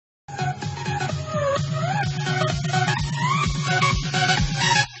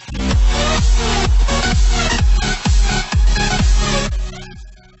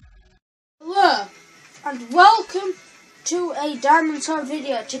a Diamond Sword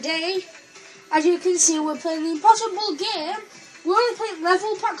video. Today, as you can see, we're playing the Impossible game. We're only playing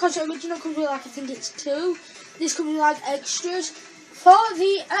level pack because the original comes with, like, I think it's 2. This comes with, like, extras for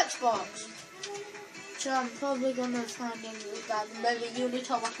the Xbox. So I'm probably going to find in like maybe unit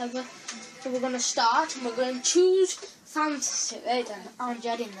or whatever. So we're going to start and we're going to choose fantasy. Wait then, I'm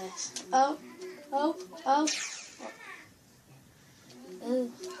dreading this. Oh.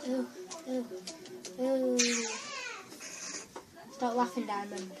 Stop laughing,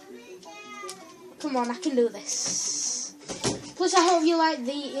 Diamond. Come on, I can do this. Plus, I hope you like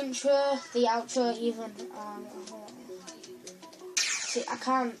the intro, the outro, even. See, I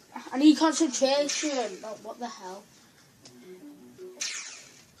can't. I need concentration. Oh, what the hell?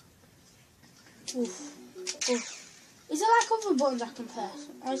 Oof. Is there like other buttons I can press,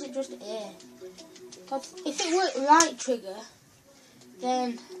 or is it just A? Because if it worked right trigger,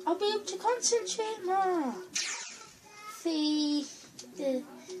 then I'll be able to concentrate more. See.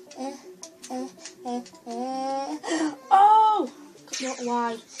 Oh!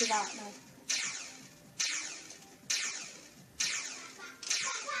 Why? See that now.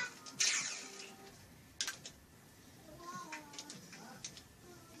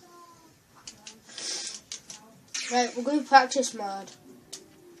 Right, we're going to practice mode.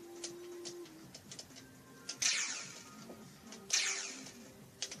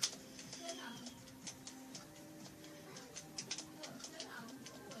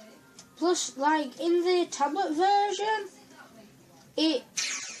 Plus, like, in the tablet version,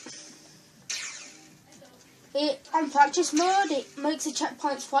 on practice mode, it makes the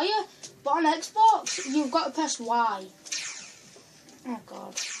checkpoints for you, but on Xbox, you've got to press Y. Oh,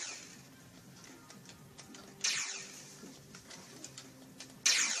 God.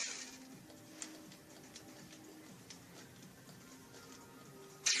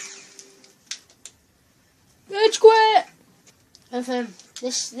 Rage quit! Heaven.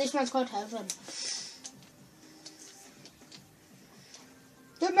 This one's called Heaven.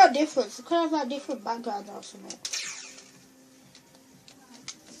 They're not different. They could have like different backgrounds or something.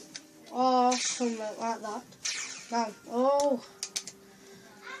 Or something like that. Now, oh,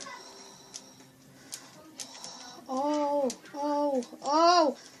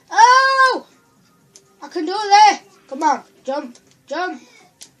 I can do it! Come on, jump.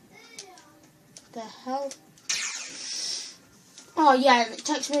 The hell? Oh yeah, it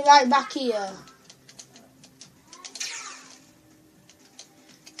takes me right back here.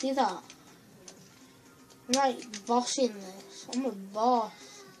 See that? I'm like bossing this. I'm a boss.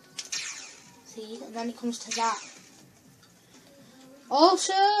 See, and then it comes to that.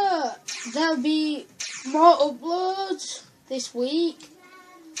 Also, there'll be more uploads this week.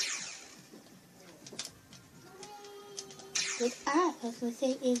 But I personally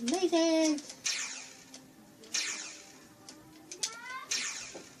think it's amazing.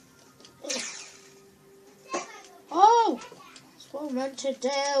 Oh, that's what I'm meant to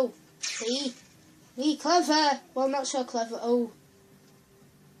do. See? Me clever. Well, not so clever. Oh.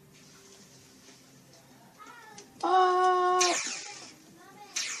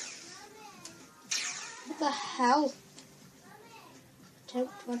 What the hell? Don't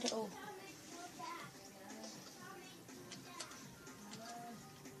want it all.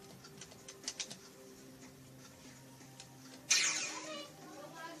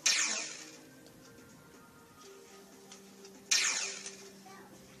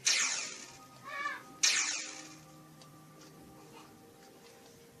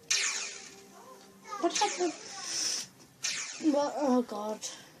 What happened? What? Oh God.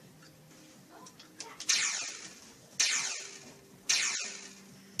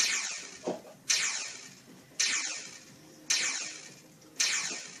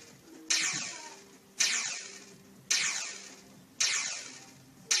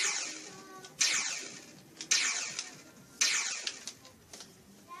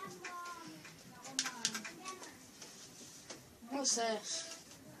 What's this?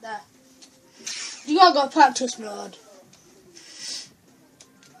 There. You gotta go practice mode.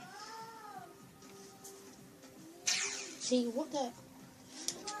 See, what the...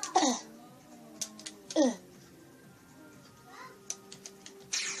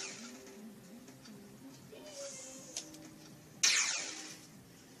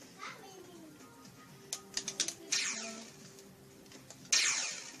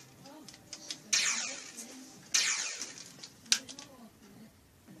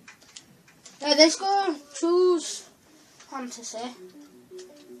 Right, let's go choose fantasy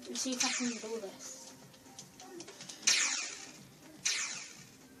and see if I can do this.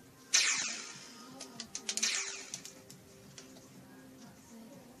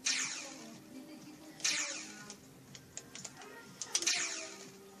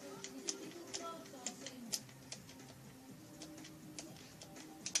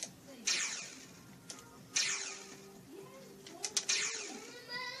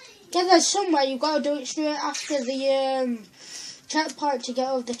 said there's somewhere you've got to do it straight after the checkpoint to get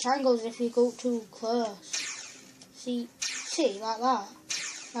over the triangles if you go too close. See, like that.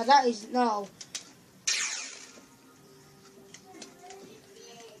 Now that is, no.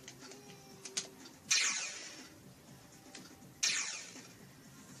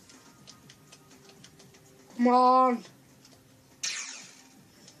 Come on.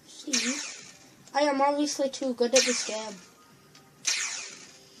 See, I am obviously too good at this game.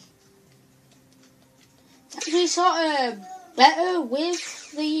 It's actually sort of better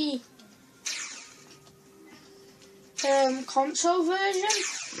with the console version.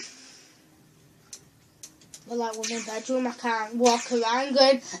 But like when I'm in the bedroom, I can't walk around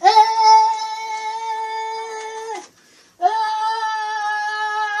going,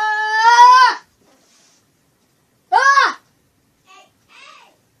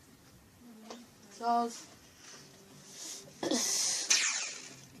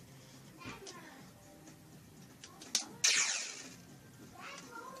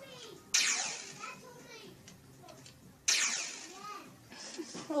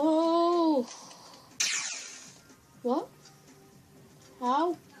 Oh, what?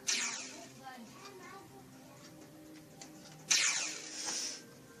 How?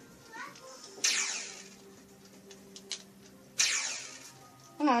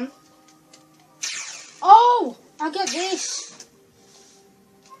 Hang on. Oh, I get this.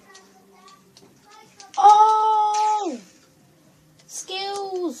 Oh,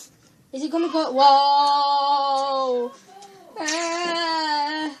 skills. Is it gonna go? Whoa.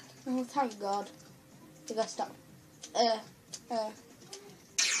 Oh, thank God. We gotta stop. What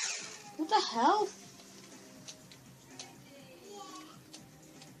the hell?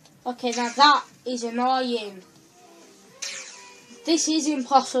 Okay, now that is annoying. This is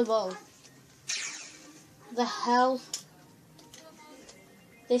impossible. The hell?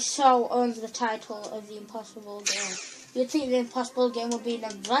 This so owns the title of the Impossible game. You'd think the Impossible game would be an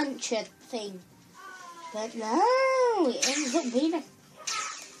adventure thing. But no, it ends up being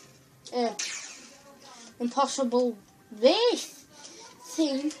a impossible race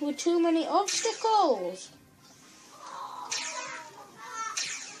thing with too many obstacles.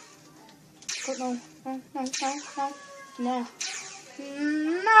 But no.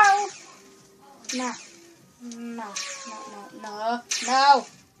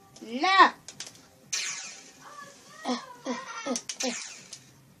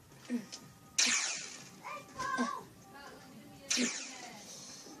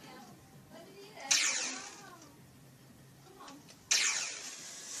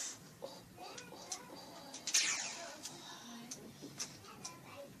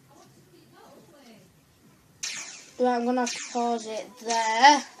 Right, I'm gonna have to pause it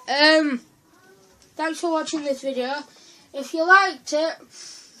there. Thanks for watching this video. If you liked it,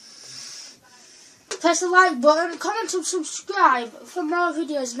 press the like button, comment and subscribe for more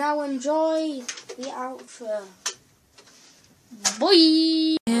videos. Now enjoy the outro. Bye!